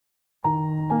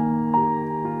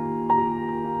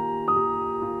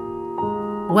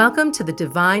Welcome to the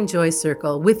Divine Joy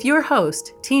Circle with your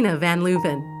host, Tina Van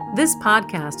Leuven. This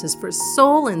podcast is for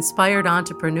soul-inspired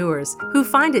entrepreneurs who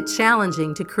find it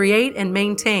challenging to create and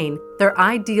maintain their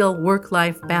ideal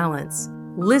work-life balance.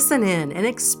 Listen in and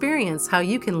experience how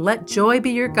you can let joy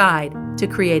be your guide to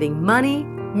creating money,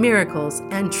 miracles,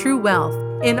 and true wealth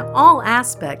in all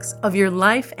aspects of your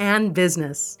life and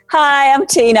business. Hi, I'm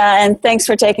Tina, and thanks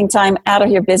for taking time out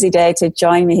of your busy day to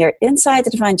join me here inside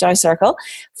the Divine Joy Circle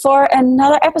for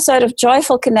another episode of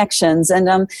Joyful Connections. And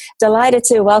I'm delighted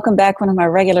to welcome back one of my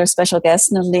regular special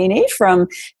guests, Nalini from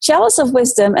Chalice of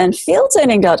Wisdom and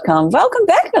FieldTuning.com. Welcome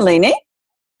back, Nalini.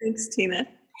 Thanks, Tina.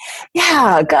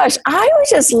 Yeah, gosh, I would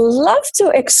just love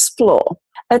to explore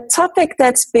a topic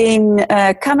that's been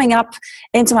coming up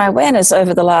into my awareness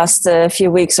over the last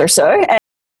few weeks or so. And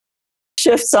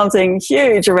shift something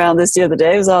huge around this the other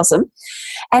day. It was awesome.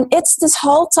 And it's this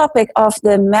whole topic of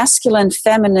the masculine,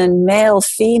 feminine, male,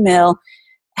 female,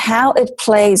 how it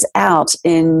plays out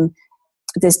in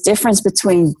this difference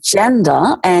between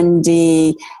gender and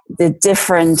the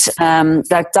different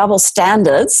like double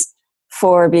standards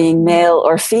for being male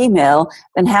or female,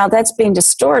 and how that's been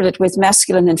distorted with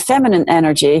masculine and feminine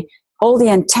energy, all the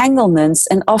entanglements,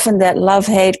 and often that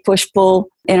love-hate, push-pull,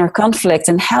 inner conflict,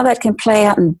 and how that can play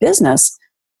out in business.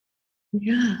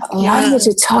 Yeah. I'd love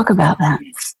you to talk about that.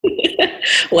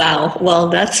 Wow. Well,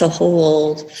 that's a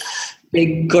whole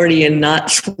big Gordian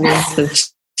knot's worth of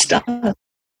stuff.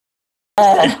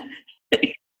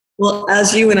 Well,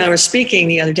 as you and I were speaking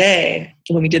the other day,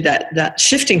 when we did that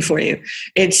shifting for you,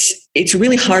 it's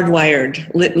really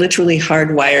hardwired, literally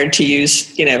hardwired, to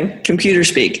use, computer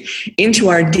speak, into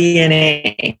our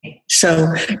DNA.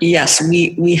 So yes,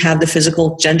 we have the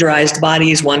physical genderized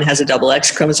bodies. One has a double X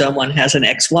chromosome, one has an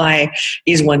XY.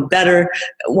 Is one better?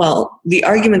 Well, the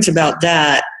arguments about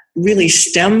that really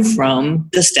stem from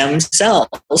the stem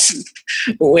cells,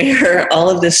 where all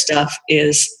of this stuff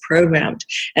is programmed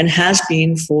and has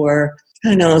been for,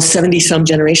 70 some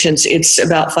generations. It's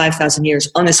about 5,000 years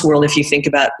on this world if you think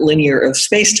about linear of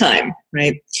space-time,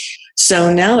 right?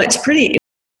 So now it's pretty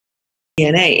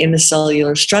DNA in the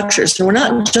cellular structures. So we're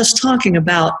not just talking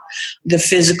about the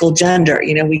physical gender.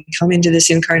 We come into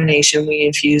this incarnation, we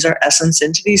infuse our essence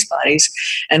into these bodies,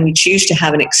 and we choose to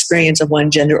have an experience of one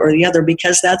gender or the other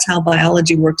because that's how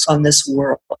biology works on this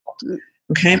world.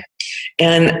 Okay?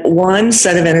 And one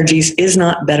set of energies is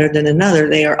not better than another.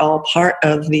 They are all part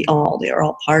of the all. They are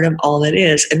all part of all that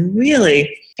is. And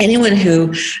really, anyone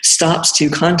who stops to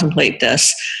contemplate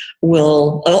this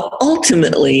will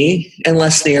ultimately,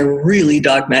 unless they are really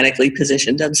dogmatically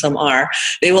positioned, and some are,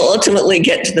 they will ultimately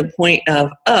get to the point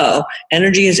of,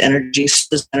 energy is energy,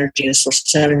 source energy is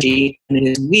source energy, and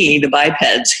it is we, the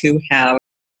bipeds, who have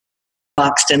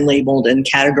boxed and labeled and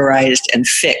categorized and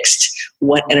fixed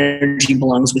what energy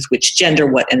belongs with which gender,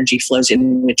 what energy flows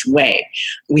in which way.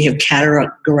 We have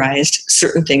categorized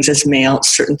certain things as male,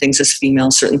 certain things as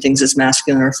female, certain things as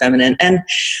masculine or feminine, and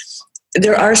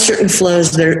there are certain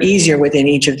flows that are easier within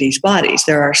each of these bodies.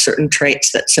 There are certain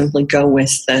traits that simply go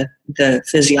with the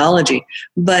physiology.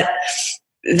 But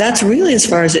that's really as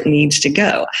far as it needs to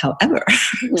go. However,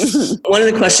 one of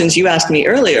the questions you asked me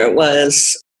earlier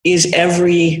was, is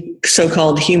every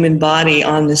so-called human body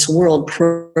on this world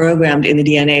programmed in the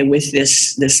DNA with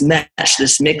this mesh,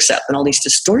 this mix-up, and all these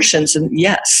distortions? And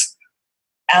yes,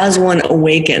 as one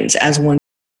awakens, as one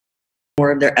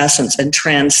more of their essence and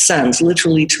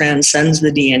literally transcends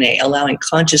the DNA, allowing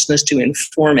consciousness to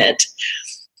inform it.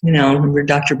 Remember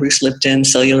Dr. Bruce Lipton,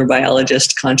 cellular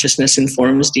biologist, consciousness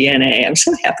informs DNA. I'm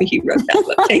so happy he wrote that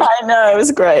book. I know, it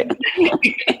was great.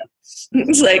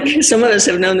 It's like some of us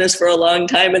have known this for a long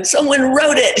time, and someone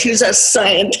wrote it who's a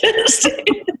scientist.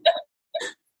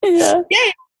 Yeah.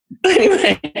 Yay.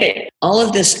 Anyway, all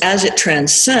of this, as it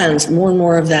transcends, more and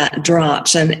more of that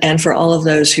drops. And for all of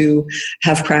those who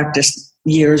have practiced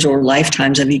years or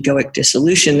lifetimes of egoic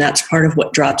dissolution, that's part of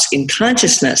what drops in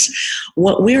consciousness.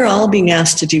 What we're all being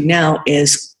asked to do now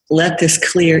is let this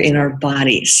clear in our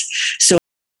bodies. So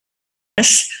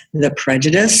the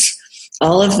prejudice,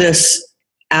 all of this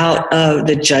out of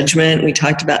the judgment, we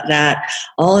talked about that,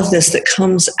 all of this that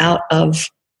comes out of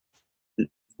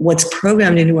what's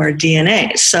programmed into our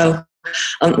DNA. So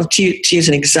to use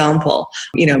an example,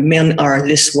 men are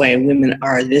this way, women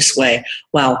are this way.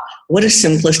 Wow, what a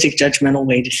simplistic, judgmental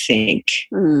way to think.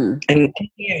 And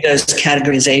those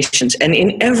categorizations, and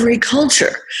in every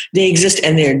culture, they exist,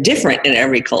 and they're different in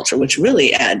every culture, which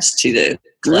really adds to the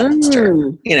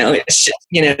cluster. It's just,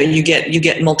 you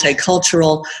get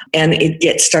multicultural, and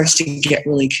it starts to get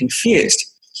really confused.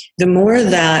 The more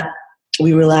that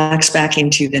we relax back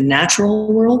into the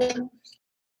natural world,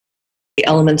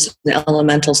 elements and the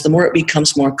elementals, the more it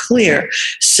becomes more clear.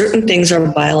 Certain things are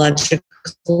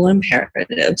biological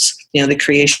imperatives, the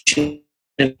creation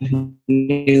of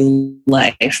new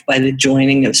life by the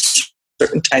joining of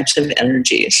certain types of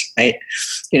energies, right?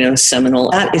 Seminal,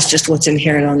 that is just what's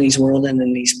inherent on these world and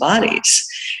in these bodies.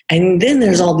 And then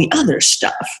there's all the other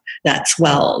stuff that's,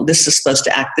 well, this is supposed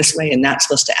to act this way and that's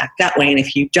supposed to act that way. And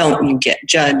if you don't, you get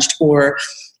judged or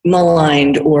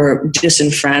maligned or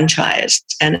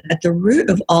disenfranchised. And at the root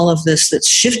of all of this that's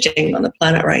shifting on the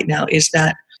planet right now is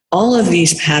that all of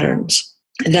these patterns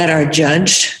that are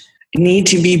judged need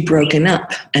to be broken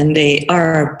up, and they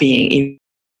are being,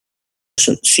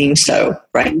 doesn't seem so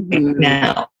right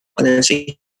now. There's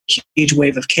a huge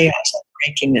wave of chaos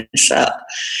breaking this up.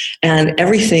 And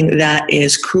everything that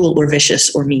is cruel or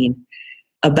vicious or mean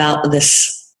about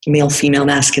this male, female,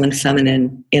 masculine,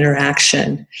 feminine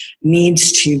interaction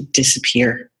needs to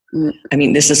disappear. I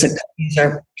mean, these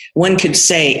are, one could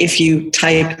say, if you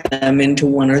type them into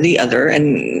one or the other,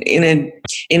 and in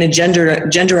a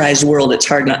genderized world, it's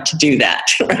hard not to do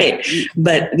that, right?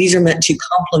 But these are meant to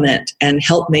complement and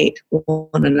helpmate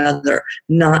one another,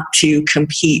 not to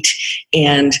compete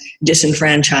and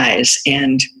disenfranchise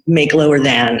and make lower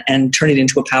than and turn it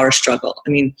into a power struggle. I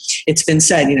mean, it's been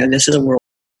said, this is a world.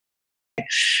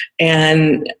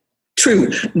 And true,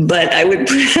 but I would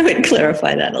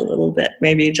clarify that a little bit,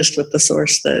 maybe just with the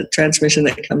source, the transmission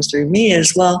that comes through me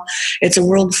is, well, it's a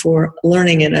world for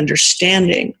learning and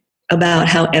understanding about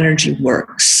how energy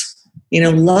works.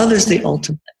 Love is the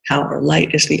ultimate power.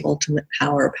 Light is the ultimate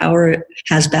power. Power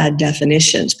has bad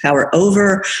definitions. Power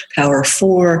over, power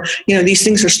for. These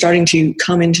things are starting to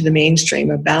come into the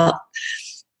mainstream about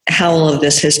how all of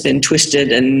this has been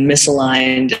twisted and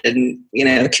misaligned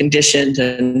and, conditioned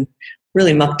and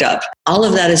really mucked up. All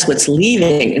of that is what's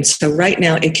leaving. And so right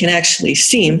now it can actually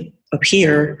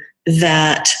appear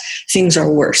that things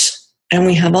are worse. And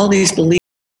we have all these beliefs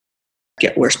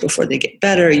get worse before they get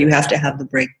better. You have to have the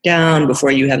breakdown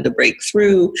before you have the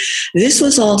breakthrough. This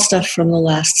was all stuff from the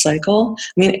last cycle.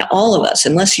 I mean, all of us,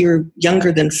 unless you're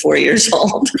younger than 4 years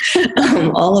old,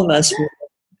 all of us were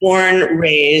born,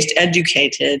 raised,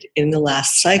 educated in the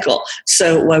last cycle.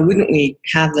 So why wouldn't we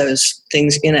have those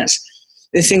things in us?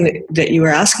 The thing that you were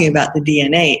asking about, the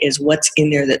DNA, is what's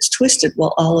in there that's twisted.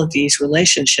 Well, all of these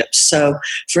relationships. So,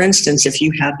 for instance, if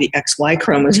you have the XY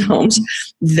chromosomes,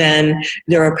 then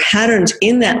there are patterns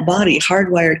in that body,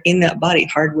 hardwired in that body,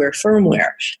 hardware,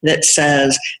 firmware, that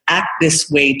says, act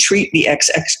this way, treat the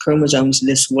XX chromosomes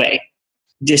this way,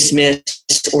 dismiss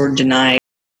or deny.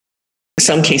 In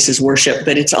some cases worship,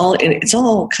 but it's all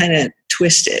kind of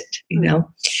twisted, and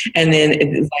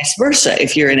then vice versa.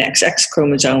 If you're an XX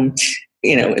chromosome,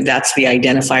 that's the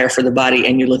identifier for the body,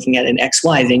 and you're looking at an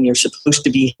XY, then you're supposed to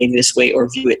behave this way or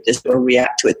view it this way or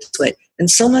react to it this way. And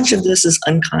so much of this is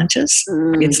unconscious.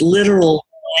 It's literal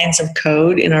lines of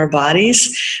code in our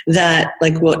bodies that,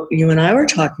 like what you and I were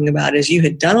talking about, is you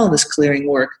had done all this clearing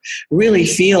work, really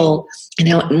feel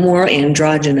more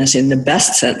androgynous in the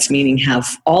best sense, meaning have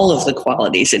all of the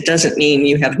qualities. It doesn't mean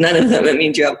you have none of them. It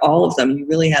means you have all of them. You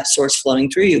really have source flowing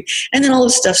through you. And then all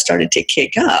this stuff started to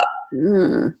kick up,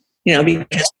 because we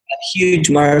have huge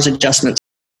Mars adjustments.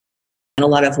 And a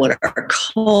lot of what are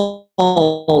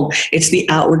called, it's the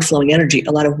outward flowing energy.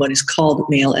 A lot of what is called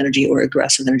male energy or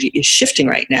aggressive energy is shifting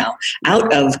right now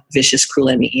out of vicious, cruel,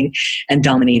 and mean and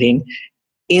dominating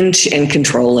into and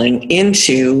controlling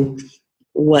into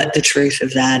what the truth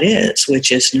of that is, which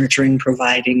is nurturing,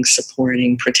 providing,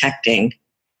 supporting, protecting.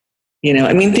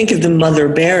 Think of the mother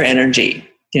bear energy.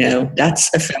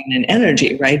 That's a feminine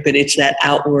energy, right? But it's that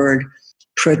outward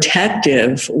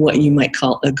protective, what you might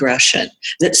call aggression,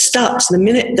 that stops the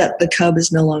minute that the cub is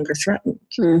no longer threatened.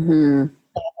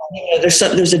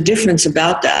 There's a difference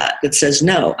about that says,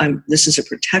 no, this is a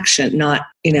protection, not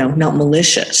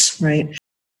malicious, right?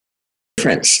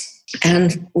 Difference.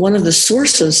 And one of the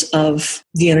sources of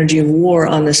the energy of war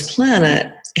on this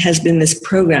planet has been this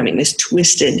programming, this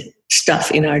twisted stuff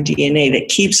in our DNA that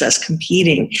keeps us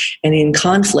competing and in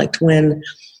conflict, when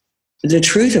the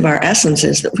truth of our essence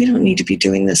is that we don't need to be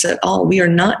doing this at all. We are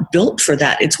not built for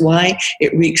that. It's why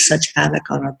it wreaks such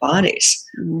havoc on our bodies.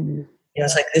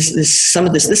 It's like this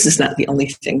is not the only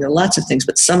thing. There are lots of things,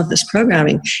 but some of this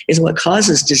programming is what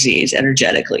causes disease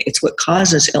energetically. It's what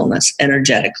causes illness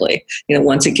energetically.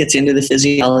 Once it gets into the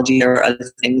physiology, there are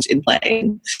other things in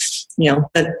play.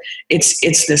 But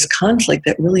it's this conflict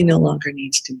that really no longer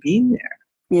needs to be there.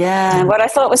 Yeah. And what I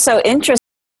thought was so interesting,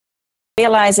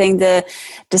 realizing the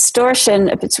distortion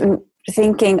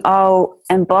thinking, oh,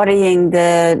 embodying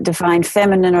the divine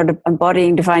feminine or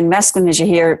embodying divine masculine, as you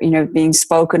hear, being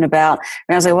spoken about.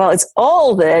 And I was like, well, it's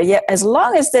all there. Yeah, as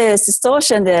long as there's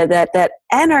distortion there, that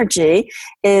energy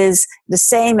is the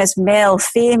same as male,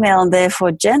 female, and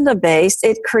therefore gender-based,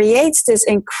 it creates this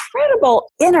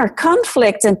incredible inner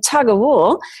conflict and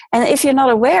tug-of-war. And if you're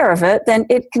not aware of it, then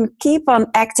it can keep on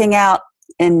acting out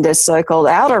in the so-called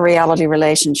outer reality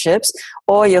relationships,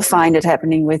 or you'll find it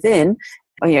happening within,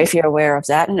 or, if you're aware of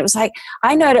that. And it was like,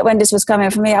 I know that when this was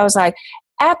coming for me, I was like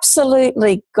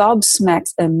absolutely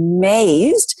gobsmacked,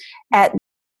 amazed at the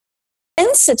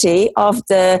intensity of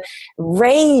the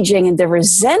raging and the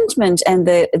resentment and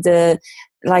the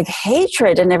like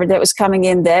hatred and everything that was coming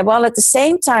in there. While at the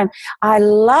same time, I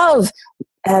love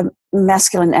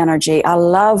masculine energy. I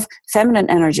love feminine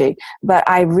energy, but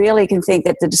I really can think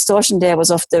that the distortion there was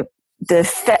of the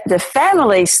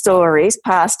family stories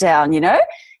passed down, And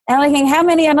I'm thinking, how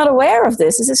many are not aware of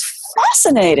this? This is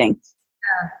fascinating.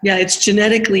 Yeah, it's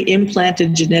genetically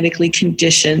implanted, genetically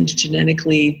conditioned,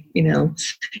 genetically,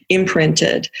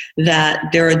 imprinted that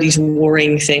there are these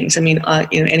warring things. I mean,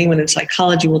 anyone in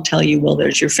psychology will tell you, well,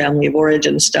 there's your family of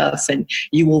origin stuff, and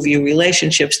you will view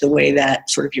relationships the way that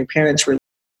sort of your parents were.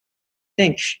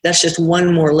 That's just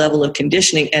one more level of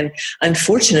conditioning, and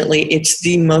unfortunately it's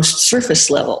the most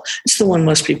surface level. It's the one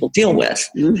most people deal with.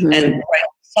 Mm-hmm. And right,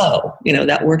 so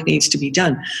that work needs to be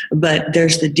done, but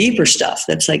there's the deeper stuff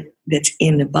that's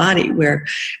in the body, where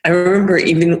I remember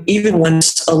even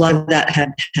once a lot of that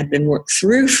had been worked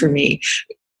through for me,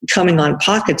 coming on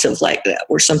pockets of like that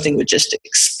where something would just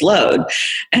explode,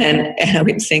 and I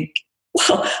would think,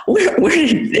 well, where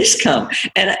did this come?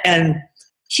 And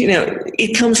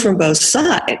it comes from both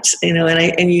sides,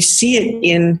 and you see it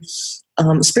in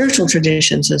spiritual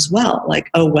traditions as well. Like,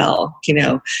 oh, well,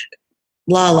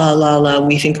 la, la, la, la,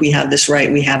 we think we have this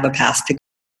right. We have a path to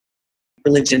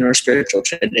religion, or spiritual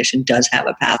tradition does have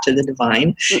a path to the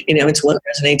divine. It's what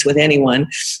resonates with anyone,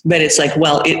 but it's like,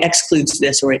 well, it excludes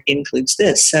this or it includes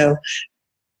this. So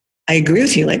I agree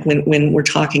with you. Like when we're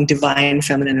talking divine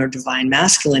feminine or divine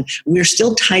masculine, we're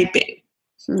still typing.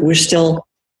 We're still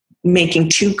making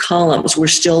two columns. We're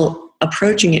still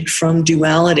approaching it from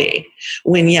duality.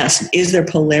 When, yes, is there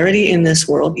polarity in this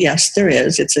world? Yes, there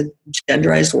is. It's a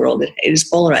genderized world. It is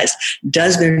polarized.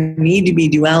 Does there need to be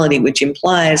duality, which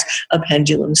implies a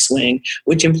pendulum swing,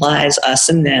 which implies us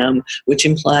and them, which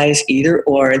implies either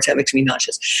or? That makes me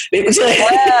nauseous. It's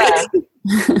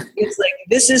like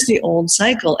this is the old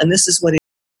cycle, and this is what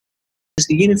is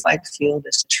the unified field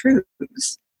is truth.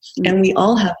 And we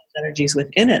all have those energies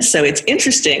within us. So it's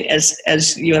interesting,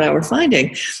 as you and I were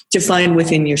finding, to find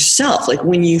within yourself. Like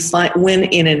when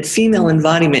in a female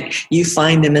embodiment, you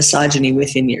find the misogyny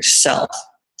within yourself,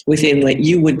 within what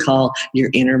you would call your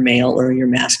inner male or your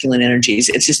masculine energies.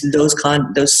 It's just those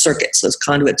circuits, those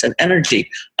conduits of energy.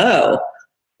 Oh,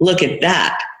 look at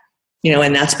that.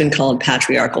 And that's been called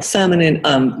patriarchal feminine.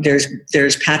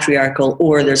 There's patriarchal,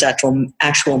 or there's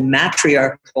actual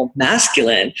matriarchal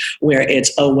masculine, where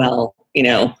it's, oh, well,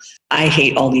 I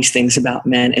hate all these things about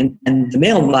men, and the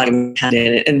male body had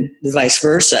in it, and vice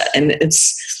versa. And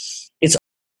it's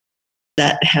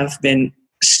that have been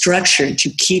structured to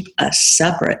keep us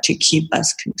separate, to keep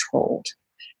us controlled.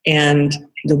 And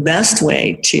the best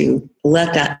way to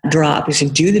let that drop is to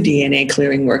do the DNA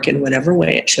clearing work in whatever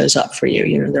way it shows up for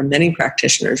you. There are many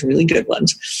practitioners, really good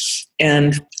ones,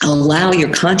 and allow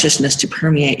your consciousness to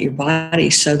permeate your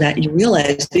body so that you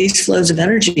realize these flows of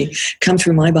energy come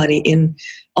through my body in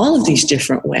all of these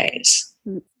different ways.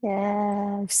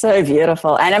 Yeah, so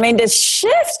beautiful. And I mean, this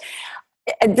shift,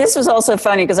 this was also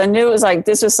funny because I knew it was like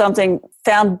this was something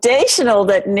foundational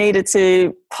that needed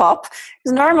to pop.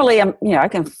 Because normally I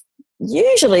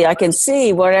can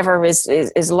see whatever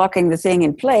is locking the thing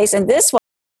in place, and this one,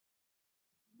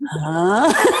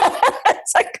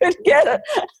 I couldn't get it.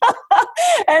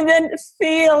 And then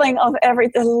feeling of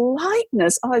the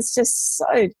lightness. Oh, it's just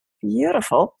so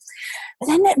beautiful. But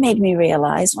then that made me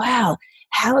realize, wow,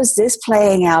 how is this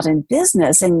playing out in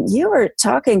business? And you were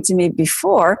talking to me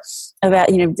before about,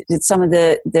 some of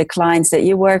the clients that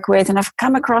you work with, and I've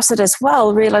come across it as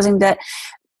well, realizing that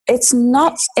it's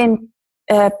not in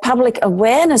public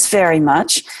awareness very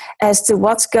much as to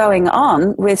what's going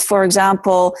on with, for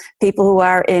example, people who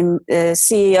are in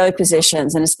CEO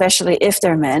positions, and especially if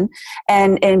they're men,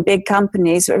 and in big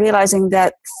companies, realizing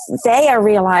that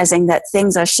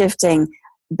things are shifting.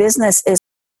 Business is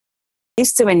not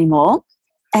used to anymore,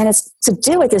 and it's to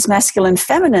do with this masculine,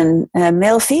 feminine,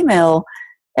 male, female,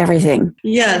 everything.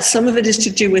 Yeah, some of it is to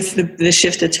do with the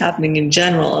shift that's happening in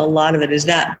general. A lot of it is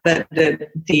that, but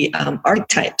the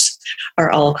archetypes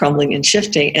are all crumbling and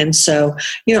shifting. And so,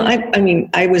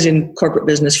 I was in corporate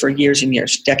business for years and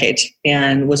years, decades,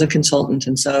 and was a consultant.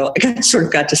 And so I sort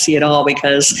of got to see it all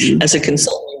because as a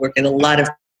consultant, I work at a lot of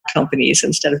companies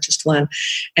instead of just one.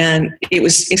 And it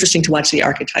was interesting to watch the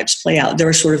archetypes play out. There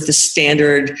were sort of the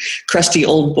standard crusty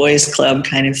old boys club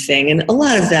kind of thing. And a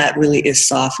lot of that really is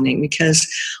softening because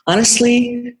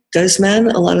honestly, those men,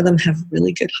 a lot of them have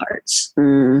really good hearts.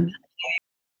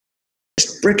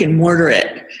 Brick and mortar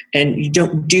it, and you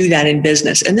don't do that in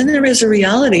business. And then there is a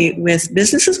reality with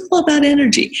business is all about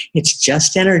energy. It's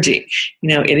just energy.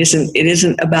 It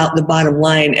isn't about the bottom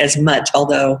line as much,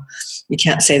 although you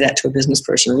can't say that to a business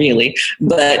person really.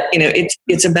 But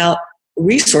it's about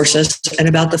resources and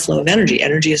about the flow of energy.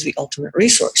 Energy is the ultimate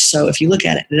resource. So if you look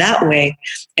at it that way,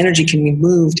 energy can be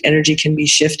moved, energy can be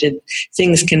shifted,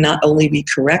 things can not only be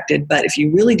corrected, but if you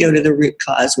really go to the root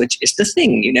cause, which is the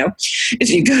thing, if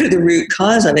you go to the root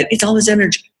cause of it, it's always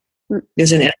energy.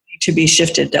 There's an energy to be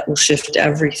shifted that will shift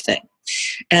everything.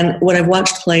 And what I've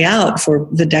watched play out for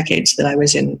the decades that I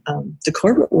was in the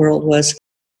corporate world was,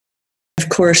 of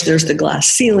course, there's the glass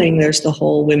ceiling, there's the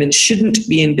whole women shouldn't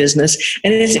be in business.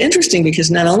 And it's interesting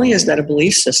because not only is that a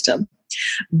belief system,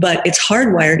 but it's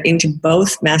hardwired into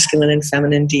both masculine and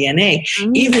feminine DNA.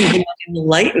 Even the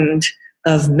enlightened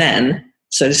of men,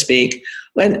 so to speak,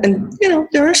 and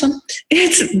there are some,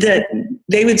 it's that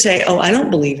they would say, oh, I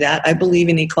don't believe that. I believe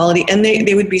in equality. And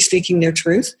they would be speaking their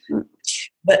truth.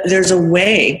 But there's a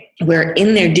way where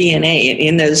in their DNA,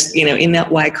 in those, in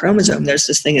that Y chromosome, there's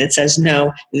this thing that says,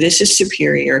 no, this is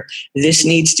superior. This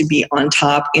needs to be on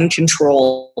top, in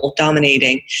control,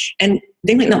 dominating. And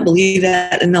they might not believe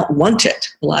that and not want it,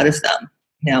 a lot of them,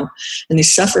 and they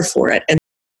suffer for it. And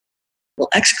the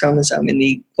X chromosome in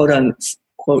the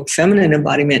quote feminine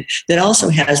embodiment that also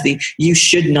has the you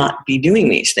should not be doing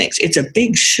these things. It's a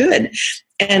big should.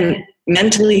 And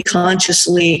mentally,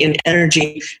 consciously, in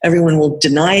energy, everyone will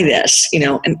deny this,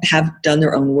 and have done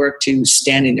their own work to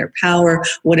stand in their power,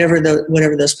 whatever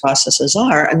those processes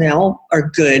are, and they all are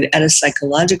good at a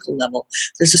psychological level.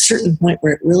 There's a certain point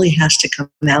where it really has to come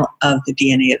out of the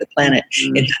DNA of the planet.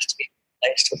 It has to be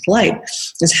replaced with light.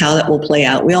 Is how that will play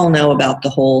out. We all know about the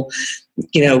whole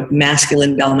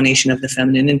masculine domination of the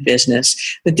feminine in business.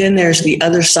 But then there's the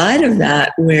other side of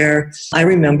that where I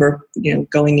remember,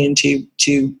 going into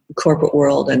corporate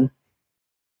world and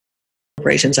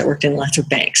corporations. I worked in lots of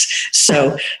banks.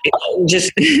 So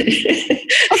just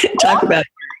talk about,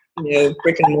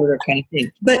 brick and mortar kind of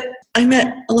thing. But I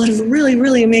met a lot of really,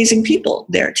 really amazing people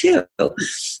there too. It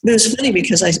was funny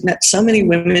because I met so many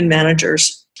women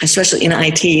managers, especially in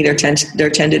IT. There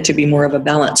tended to be more of a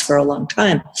balance for a long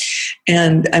time.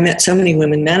 And I met so many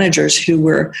women managers who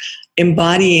were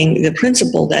embodying the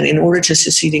principle that in order to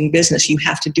succeed in business, you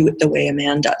have to do it the way a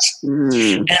man does.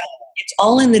 And it's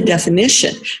all in the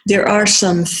definition. There are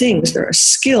some things, there are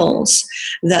skills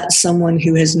that someone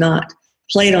who has not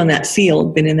played on that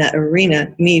field, been in that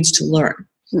arena, needs to learn.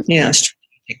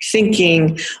 Strategic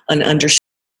thinking, an understanding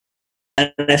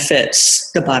what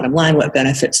benefits the bottom line, what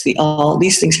benefits the all.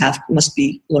 These things must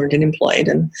be learned and employed.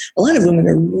 And a lot of women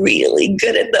are really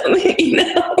good at them,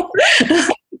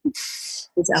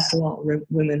 Because after all,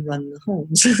 women run the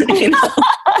homes.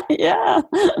 Yeah.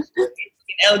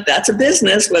 That's a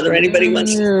business, whether anybody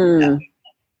wants to do that.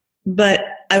 But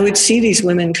I would see these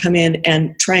women come in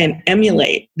and try and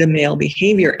emulate the male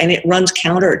behavior, and it runs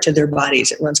counter to their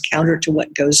bodies. It runs counter to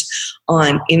what goes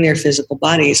on in their physical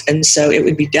bodies. And so it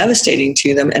would be devastating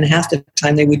to them, and half the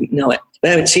time they wouldn't know it.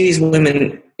 But I would see these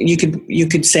women, you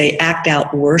could say, act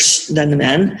out worse than the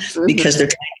men because they're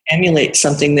trying to emulate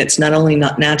something that's not only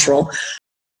not natural,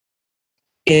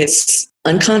 it's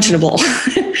unconscionable.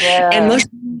 Yeah. And most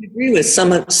agree with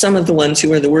some of the ones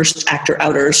who are the worst actor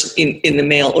outers in the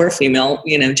male or female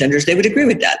genders. They would agree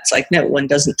with that. It's like, no, one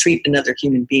doesn't treat another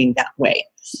human being that way,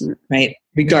 right?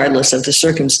 Regardless of the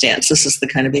circumstance. This is the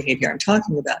kind of behavior I'm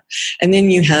talking about. And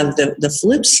then you have the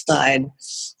flip side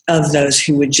of those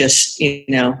who would just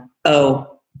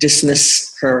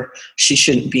dismiss her, she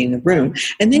shouldn't be in the room.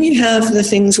 And then you have the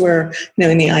things where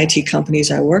in the IT companies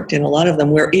I worked in, a lot of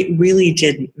them where it really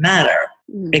didn't matter,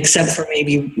 except for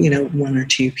maybe one or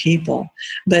two people.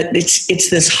 But it's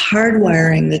this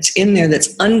hardwiring that's in there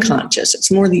that's unconscious. It's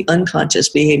more the unconscious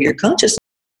behavior. Conscious,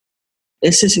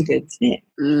 this is a good thing.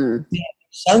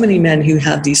 So many men who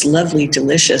have these lovely,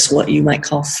 delicious, what you might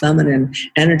call feminine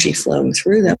energy flowing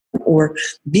through them, or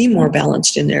be more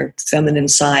balanced in their feminine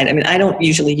side. I mean, I don't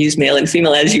usually use male and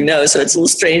female, as you know, so it's a little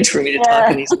strange for me to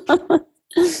talk in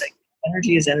these.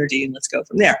 Energy is energy, and let's go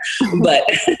from there. But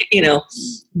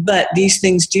but these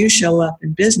things do show up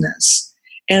in business,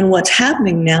 And what's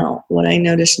happening now, what I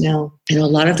notice now, and a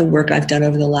lot of the work I've done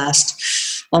over the last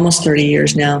almost 30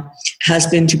 years now, has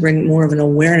been to bring more of an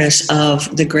awareness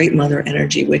of the great mother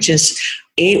energy, which is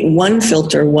one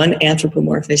filter, one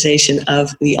anthropomorphization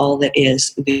of the all that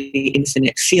is, the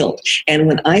infinite field. And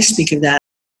when I speak of that,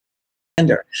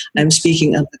 I'm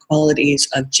speaking of the qualities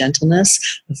of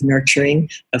gentleness, of nurturing,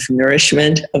 of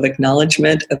nourishment, of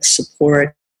acknowledgement, of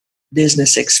support.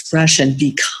 Business expression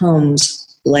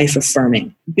becomes life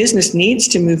affirming. Business needs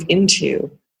to move into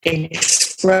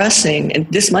expressing,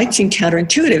 and this might seem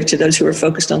counterintuitive to those who are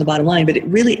focused on the bottom line, but it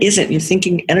really isn't. You're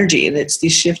thinking energy, and it's the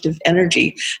shift of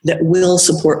energy that will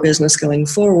support business going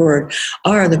forward,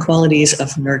 are the qualities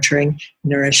of nurturing,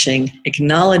 nourishing,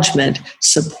 acknowledgement,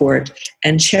 support,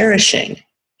 and cherishing.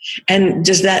 And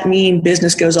does that mean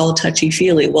business goes all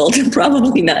touchy-feely? Well,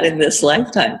 probably not in this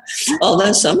lifetime,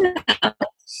 although somehow,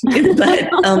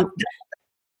 but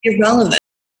irrelevant.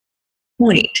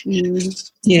 Point.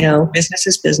 Business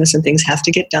is business, and things have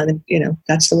to get done, and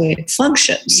that's the way it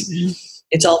functions.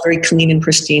 It's all very clean and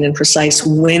pristine and precise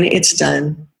when it's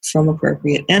done from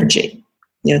appropriate energy.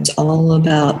 It's all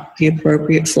about the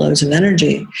appropriate flows of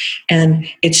energy, and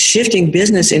it's shifting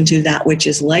business into that which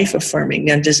is life affirming.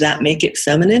 Now, does that make it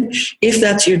feminine? If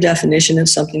that's your definition of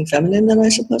something feminine, then I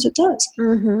suppose it does.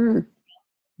 Mm-hmm.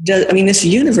 This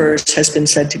universe has been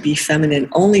said to be feminine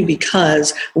only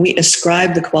because we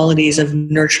ascribe the qualities of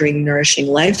nurturing, nourishing,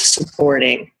 life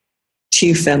supporting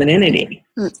to femininity.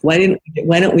 Why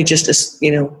don't we just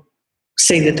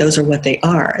say that those are what they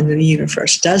are, and then the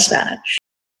universe does that.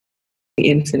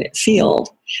 The infinite field,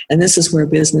 and this is where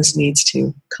business needs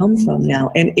to come from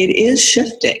now, and it is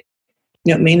shifting.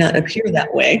 It may not appear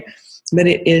that way, but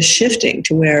it is shifting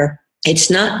to where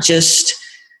it's not just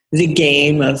the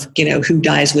game of, who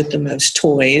dies with the most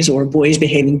toys or boys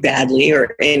behaving badly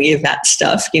or any of that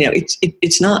stuff.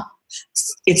 It's not,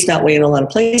 it's that way in a lot of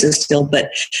places still,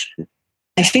 but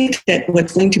I think that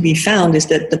what's going to be found is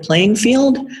that the playing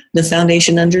field, the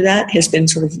foundation under that has been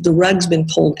the rug's been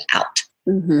pulled out.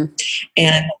 Mm-hmm.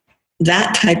 And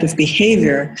that type of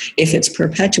behavior, if it's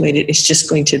perpetuated, is just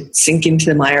going to sink into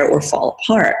the mire or fall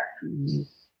apart. Mm-hmm.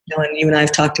 And you and I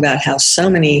have talked about how so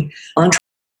many entrepreneurs,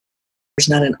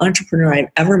 not an entrepreneur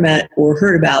I've ever met or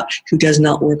heard about who does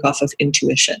not work off of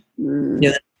intuition.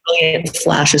 The brilliant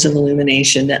flashes of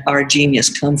illumination that are genius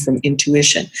come from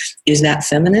intuition. Is that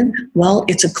feminine? Well,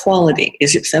 it's a quality.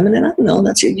 Is it feminine? I don't know.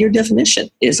 That's your definition.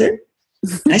 Is it?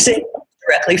 I say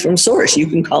directly from source. You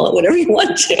can call it whatever you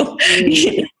want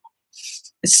to.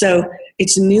 So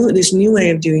it's this new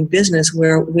way of doing business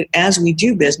where as we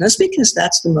do business, because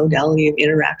that's the modality of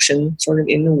interaction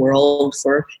in the world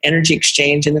for energy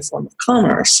exchange in the form of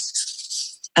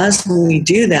commerce. As we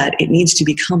do that, it needs to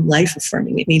become life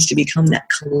affirming. It needs to become that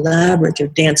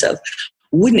collaborative dance of,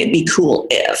 wouldn't it be cool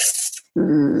if,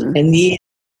 and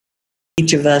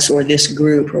each of us or this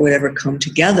group or whatever come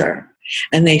together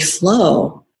and they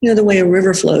flow, the way a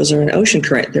river flows or an ocean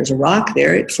current. There's a rock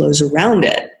there, it flows around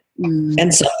it.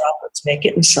 And some droplets make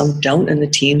it and some don't, and the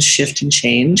teams shift and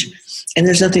change. And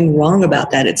there's nothing wrong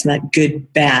about that. It's not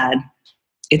good, bad.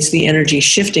 It's the energy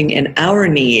shifting and our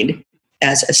need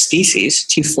as a species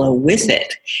to flow with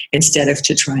it instead of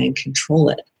to try and control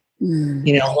it.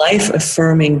 Life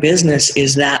affirming business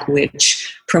is that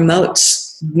which promotes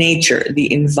nature,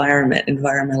 the environment,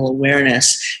 environmental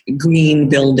awareness, green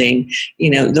building,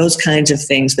 those kinds of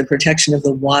things, the protection of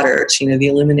the waters, the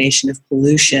elimination of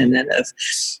pollution and of,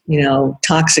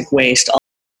 toxic waste, all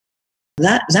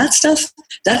that stuff,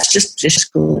 that's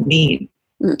just cool and mean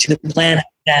to the planet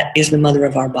that is the mother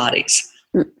of our bodies.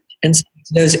 And so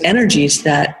those energies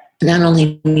that not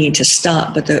only need to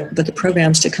stop, but the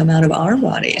programs to come out of our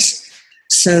bodies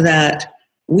so that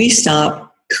we stop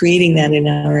creating that in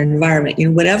our environment.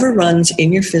 Whatever runs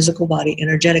in your physical body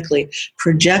energetically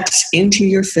projects into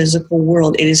your physical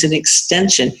world. It is an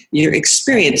extension, your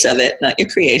experience of it, not your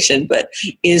creation, but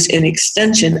is an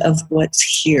extension of what's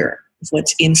here, of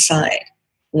what's inside,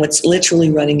 what's literally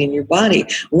running in your body.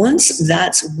 Once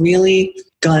that's really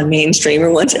gone mainstream,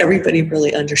 or once everybody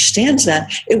really understands that,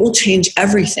 it will change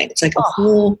everything. It's like a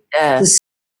whole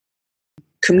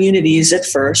communities at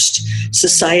first,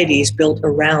 societies built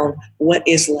around what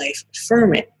is life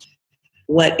affirming,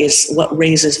 what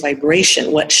raises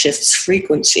vibration, what shifts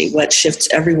frequency, what shifts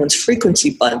everyone's frequency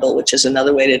bundle, which is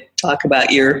another way to talk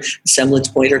about your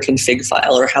assemblage point or config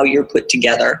file or how you're put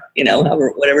together,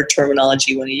 whatever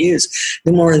terminology you want to use.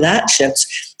 The more that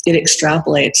shifts, it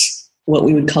extrapolates what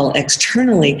we would call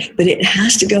externally, but it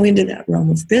has to go into that realm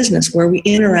of business where we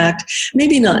interact,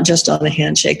 maybe not just on a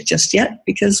handshake just yet,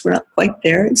 because we're not quite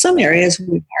there. In some areas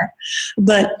we are,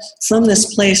 but from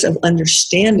this place of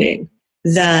understanding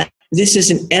that this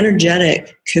is an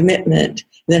energetic commitment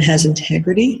that has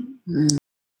integrity,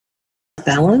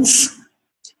 balance,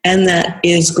 and that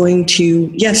is going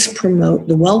to, yes, promote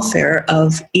the welfare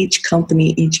of each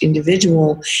company, each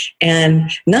individual,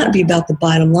 and not be about the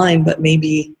bottom line, but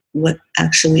maybe what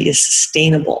actually is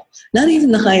sustainable. Not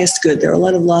even the highest good. There are a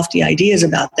lot of lofty ideas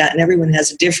about that, and everyone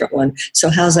has a different one. So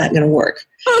how's that going to work?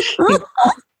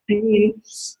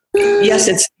 Yes,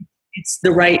 it's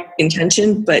the right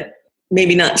intention, but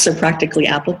maybe not so practically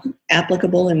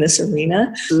applicable in this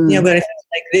arena. But I feel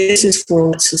like this is for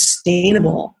what's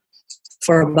sustainable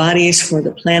for our bodies, for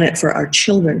the planet, for our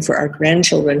children, for our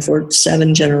grandchildren, for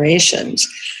 7 generations.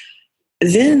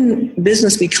 Then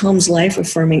business becomes life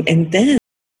affirming, and then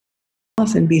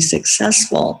often be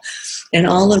successful. And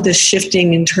all of the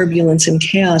shifting and turbulence and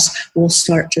chaos will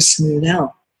start to smooth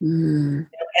out. And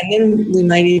then we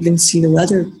might even see the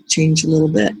weather change a little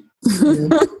bit.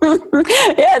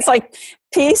 Yeah, it's like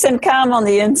peace and calm on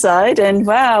the inside, and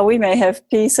wow, we may have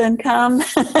peace and calm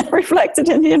reflected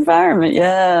in the environment.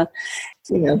 Yeah.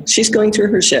 She's going through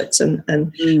her shifts,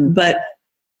 but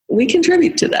we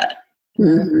contribute to that.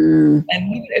 And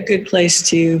maybe a good place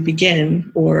to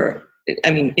begin,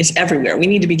 it's everywhere. We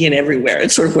need to begin everywhere.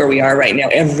 It's sort of where we are right now.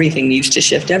 Everything needs to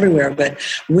shift everywhere. But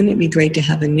wouldn't it be great to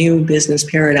have a new business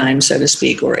paradigm, so to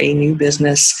speak, or a new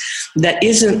business that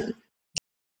isn't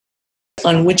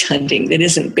on witch hunting, that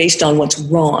isn't based on what's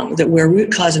wrong, that where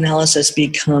root cause analysis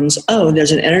becomes,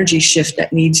 there's an energy shift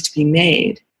that needs to be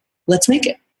made. Let's make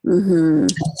it.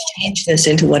 Let's change this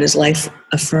into what is life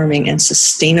affirming and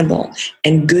sustainable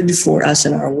and good for us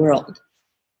in our world.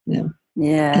 Yeah.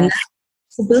 And that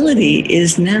possibility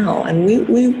is now. And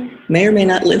we may or may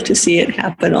not live to see it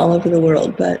happen all over the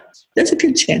world, but there's a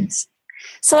good chance.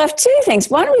 So I have 2 things.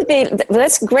 One would be,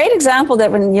 that's a great example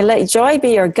that when you let joy be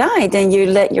your guide, then you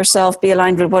let yourself be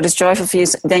aligned with what is joyful for you,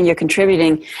 then you're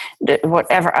contributing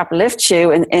whatever uplifts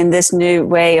you in this new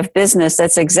way of business.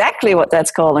 That's exactly what that's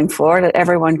calling for, that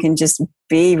everyone can just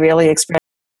be really expressed.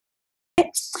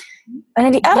 And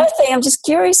then the other thing I'm just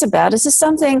curious about is this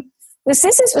something, this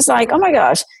was like, oh my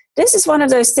gosh, this is one of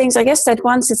those things, I guess, that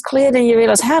once it's clear, then you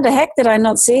realize, how the heck did I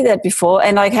not see that before?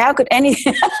 And like, how could any...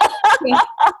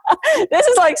 This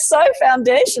is like so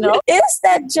foundational. Is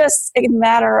that just a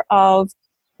matter of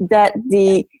that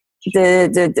the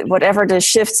whatever the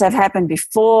shifts have happened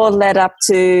before led up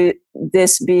to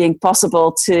this being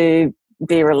possible to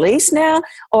be released now?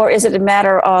 Or is it a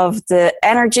matter of the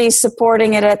energy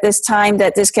supporting it at this time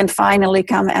that this can finally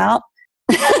come out?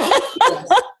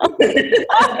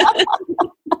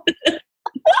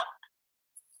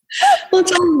 Well,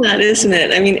 it's all of that, isn't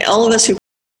it? I mean, all of us who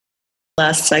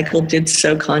last cycle did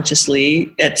so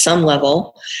consciously at some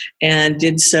level, and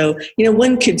did so,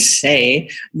 one could say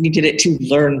we did it to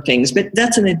learn things, but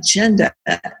that's an agenda,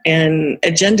 and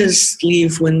agendas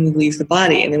leave when we leave the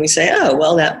body, and then we say, oh,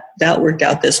 well, that worked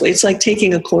out this way. It's like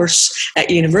taking a course at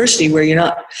university where you're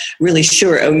not really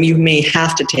sure. You may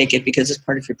have to take it because it's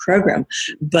part of your program,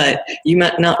 but you're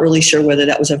not really sure whether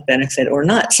that was of benefit or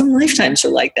not. Some lifetimes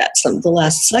are like that. The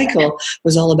last cycle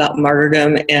was all about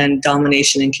martyrdom and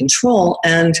domination and control,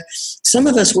 and some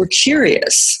of us were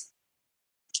curious.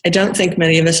 I don't think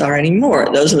many of us are anymore.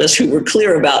 Those of us who were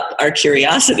clear about our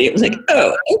curiosity, it was like,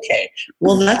 oh, okay,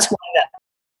 well, that's why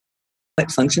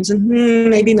that functions, and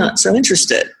maybe not so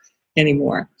interested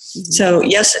anymore. So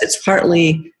yes, it's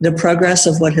partly the progress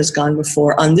of what has gone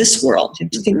before on this world. You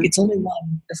have to think it's only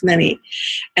one of many.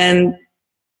 And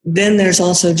then there's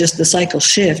also just the cycle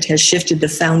shift has shifted the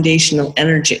foundational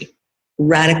energy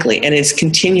radically, and it's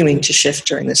continuing to shift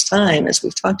during this time, as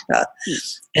we've talked about.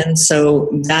 And so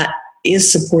that is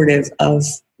supportive of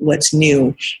what's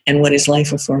new and what is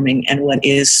life affirming and what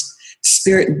is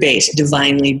spirit based,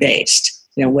 divinely based.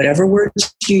 Whatever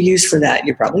words you use for that,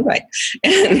 you're probably right.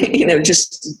 And,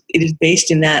 just it is based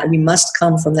in that. We must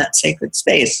come from that sacred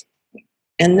space.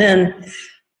 And then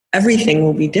everything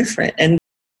will be different. And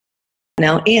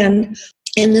now in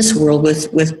this world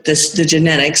with the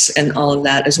genetics and all of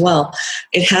that as well,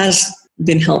 it has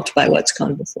been helped by what's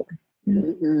gone before.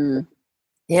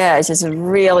 Yeah, it's just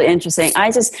really interesting. I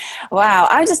just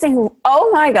think,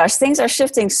 oh my gosh, things are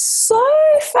shifting so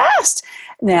fast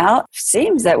now.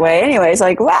 Seems that way anyway. It's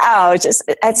like, wow, just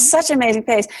at such an amazing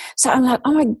pace. So I'm like,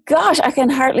 oh my gosh, I can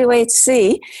hardly wait to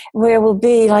see where we'll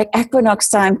be like equinox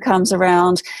time comes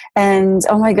around. And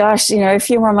oh my gosh, a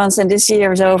few more months and this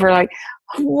year is over. Like,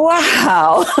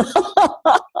 wow.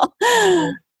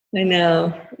 I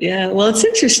know. Yeah. Well, it's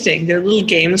interesting. There are little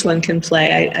games one can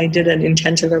play. I did an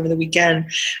intensive over the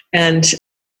weekend, and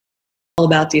all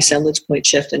about the assemblage point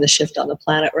shift and the shift on the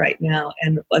planet right now.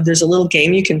 And there's a little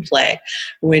game you can play,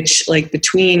 which like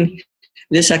between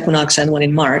this equinox and one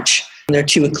in March. There are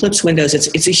 2 eclipse windows.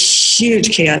 It's a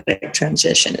huge chaotic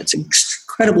transition. It's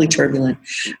incredibly turbulent.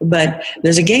 But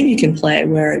there's a game you can play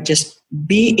where just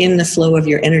be in the flow of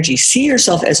your energy. See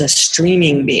yourself as a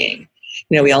streaming being.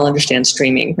 We all understand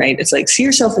streaming, right? It's like, see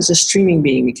yourself as a streaming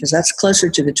being because that's closer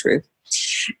to the truth.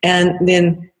 And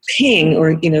then ping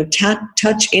or,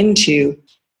 touch into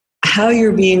how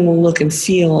your being will look and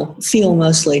feel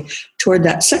mostly toward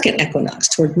that second equinox,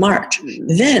 toward March.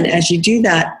 Then as you do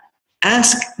that,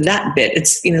 ask that bit.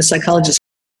 It's, psychologists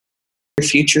your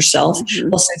future self.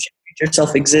 Well, since your future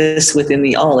self exists within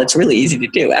the all, it's really easy to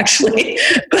do, actually.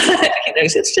 But,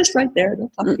 it's just right there.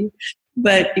 They'll talk to you.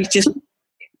 But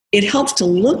it helps to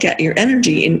look at your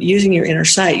energy and using your inner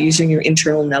sight, using your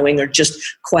internal knowing or just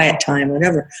quiet time,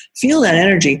 whatever. Feel that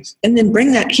energy and then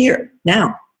bring that here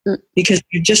now, because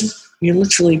you're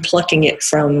literally plucking it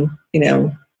from,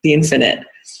 the infinite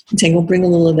and saying, well, bring a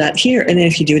little of that here. And then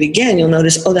if you do it again, you'll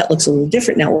notice, oh, that looks a little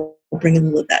different now. We'll bring a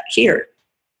little of that here.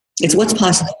 It's what's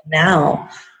possible now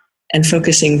and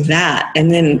focusing that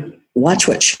and then watch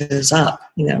what shows up.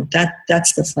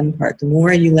 That's the fun part. The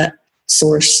more you let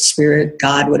Source, Spirit,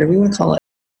 God, whatever you want to call it,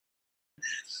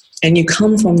 and you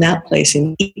come from that place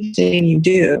in each thing you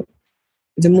do,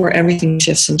 the more everything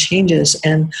shifts and changes.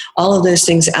 And all of those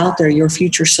things out there, your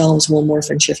future selves will morph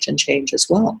and shift and change as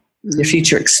well. Your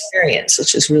future experience,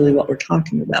 which is really what we're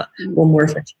talking about, will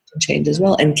morph and shift and change as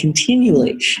well, and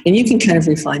continually. And you can kind of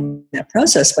refine that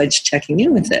process by just checking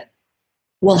in with it.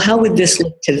 Well, how would this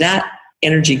look to that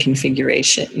energy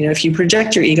configuration? If you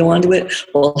project your ego onto it,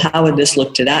 well, how would this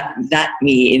look to that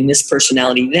me in this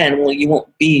personality then? Well, you won't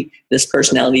be this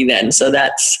personality then. So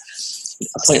that's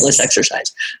a pointless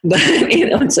exercise. But,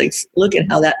 it's like, look at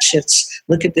how that shifts.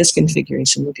 Look at this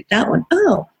configuration. Look at that one.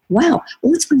 Oh, wow.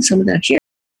 Well, let's bring some of that here.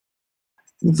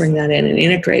 And bring that in and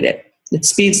integrate it. It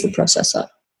speeds the process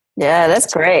up. Yeah,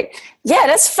 that's great. Yeah,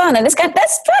 that's fun. And that's part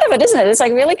of it, isn't it? It's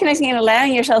like really connecting and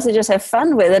allowing yourself to just have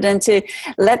fun with it and to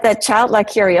let that childlike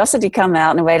curiosity come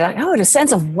out in a way like, the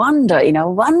sense of wonder,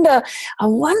 I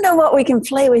wonder what we can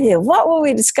play with here. What will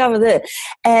we discover there?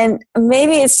 And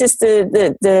maybe it's just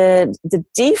the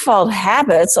default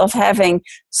habits of having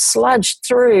sludged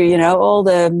through, all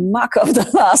the muck of the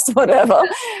last whatever.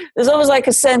 There's always like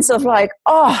a sense of like,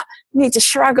 you need to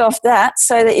shrug off that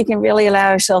so that you can really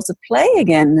allow yourself to play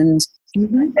again and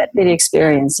that be the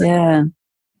experience. Yeah.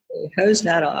 Hose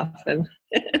that off.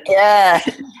 Yeah.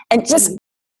 And just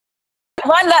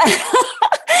one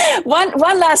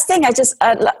last thing. I just,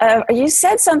 you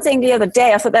said something the other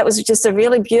day. I thought that was just a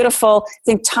really beautiful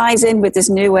thing, ties in with this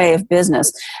new way of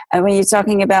business. And when you're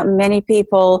talking about many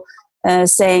people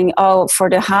saying, for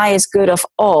the highest good of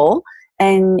all,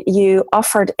 and you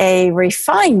offered a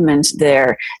refinement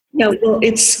there. Well,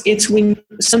 it's when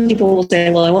some people will say,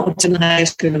 well, I want what's in the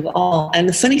highest good of all. And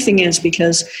the funny thing is,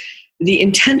 because the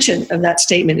intention of that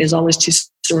statement is always to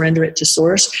surrender it to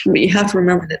Source, but you have to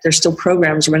remember that there's still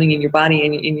programs running in your body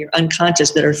and in your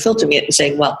unconscious that are filtering it and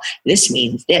saying, well, this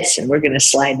means this, and we're going to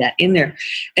slide that in there.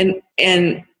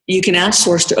 And you can ask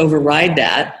Source to override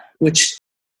that,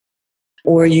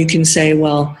 or you can say,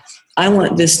 well, I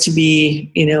want this to be,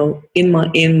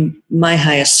 in my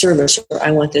highest service, or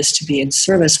I want this to be in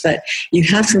service. But you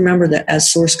have to remember that as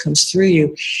Source comes through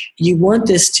you, you want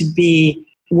this to be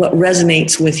what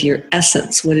resonates with your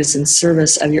essence, what is in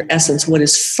service of your essence, what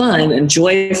is fun and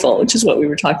joyful, which is what we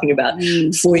were talking about,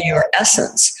 for your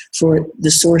essence, for the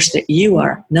Source that you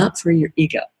are, not for your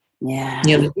ego. Yeah.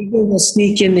 The ego will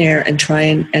sneak in there and try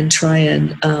and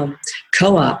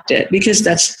co-opt it, because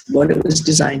that's what it was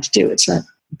designed to do. It's not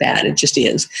bad, it just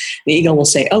is. The ego will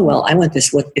say, oh, well, I want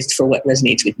this, it's for what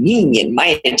resonates with me and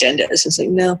my agendas. It's like,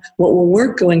 no, what will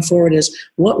work going forward is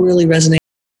what really resonates,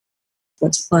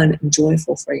 what's fun and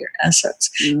joyful for your essence.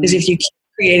 Because if you keep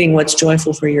creating what's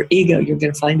joyful for your ego, you're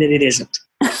going to find that it isn't.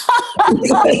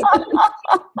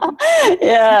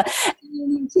 Yeah.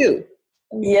 Me too.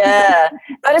 Yeah,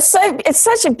 but it's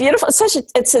such a beautiful,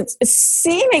 it's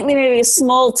seemingly maybe a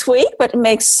small tweak, but it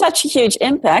makes such a huge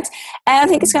impact. And I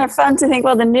think it's kind of fun to think,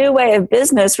 well, the new way of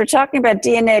business, we're talking about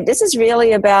DNA. This is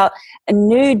really about a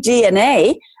new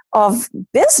DNA of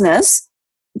business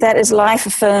that is life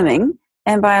affirming.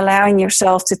 And by allowing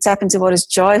yourself to tap into what is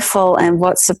joyful and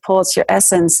what supports your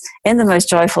essence in the most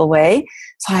joyful way,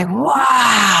 it's like,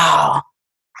 wow,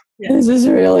 this is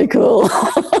really cool.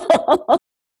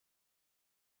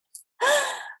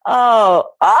 Oh,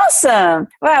 awesome.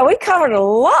 Wow, we covered a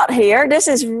lot here. This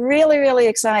is really, really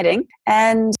exciting.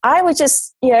 And I would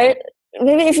just,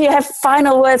 maybe if you have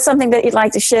final words, something that you'd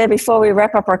like to share before we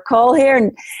wrap up our call here,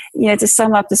 and, to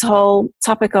sum up this whole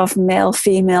topic of male,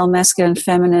 female, masculine,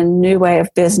 feminine, new way of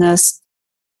business.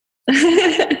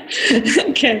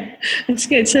 Okay, that's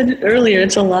good. I said earlier,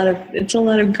 it's a lot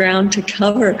of ground to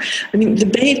cover. I mean, the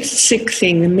basic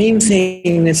thing, the main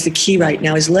thing that's the key right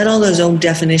now is let all those old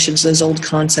definitions, those old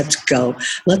concepts go.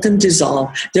 Let them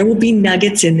dissolve. There will be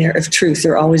nuggets in there of truth.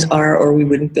 There always are, or we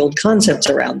wouldn't build concepts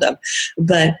around them.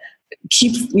 But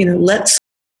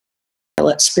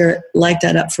let spirit light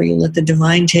that up for you. Let the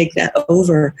divine take that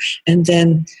over, and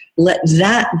then let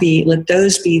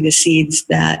those be the seeds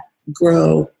that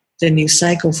grow the new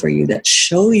cycle for you, that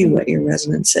show you what your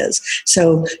resonance is.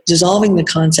 So dissolving the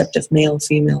concept of male,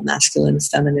 female, masculine,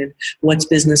 feminine, what's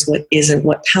business, what isn't,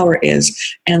 what power is,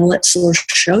 and let source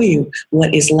show you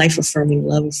what is life affirming,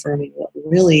 love affirming, what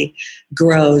really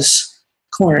grows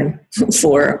corn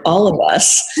for all of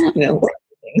us, what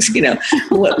is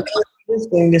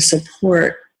going to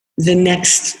support the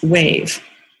next wave,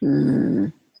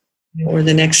 or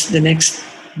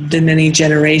the many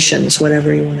generations,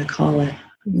 whatever you want to call it.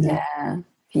 Yeah,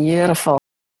 beautiful.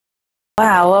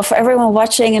 Wow. Well, for everyone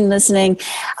watching and listening,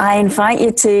 I invite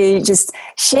you to just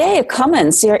share your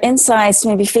comments, your insights,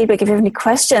 maybe feedback, if you have any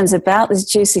questions about this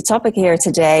juicy topic here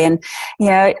today. And,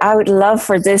 I would love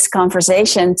for this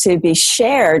conversation to be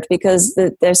shared, because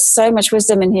there's so much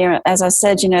wisdom in here. As I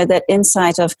said, that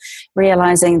insight of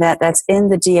realizing that that's in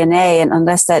the DNA, and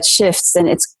unless that shifts, then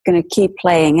it's going to keep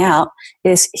playing out,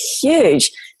 is huge.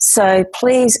 So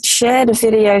please share the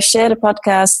video, share the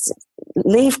podcast,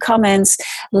 leave comments.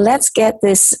 Let's get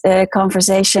this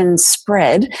conversation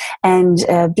spread and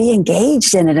be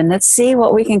engaged in it. And let's see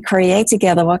what we can create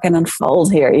together, what can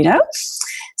unfold here,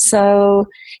 So,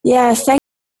 yeah, thank you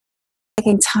for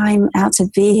taking time out to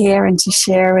be here and to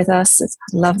share with us. I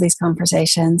love these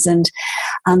conversations. And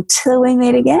until we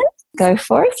meet again, go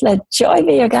forth. Let joy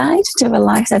be your guide to a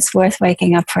life that's worth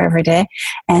waking up for every day,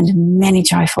 and many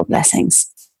joyful blessings.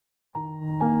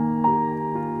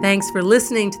 Thanks for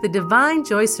listening to the Divine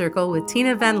Joy Circle with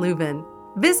Tina Van Leuven.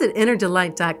 Visit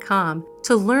innerdelight.com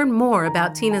to learn more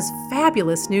about Tina's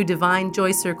fabulous new Divine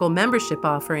Joy Circle membership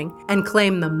offering and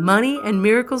claim the Money and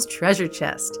Miracles treasure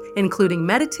chest, including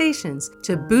meditations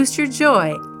to boost your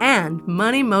joy and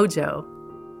money mojo.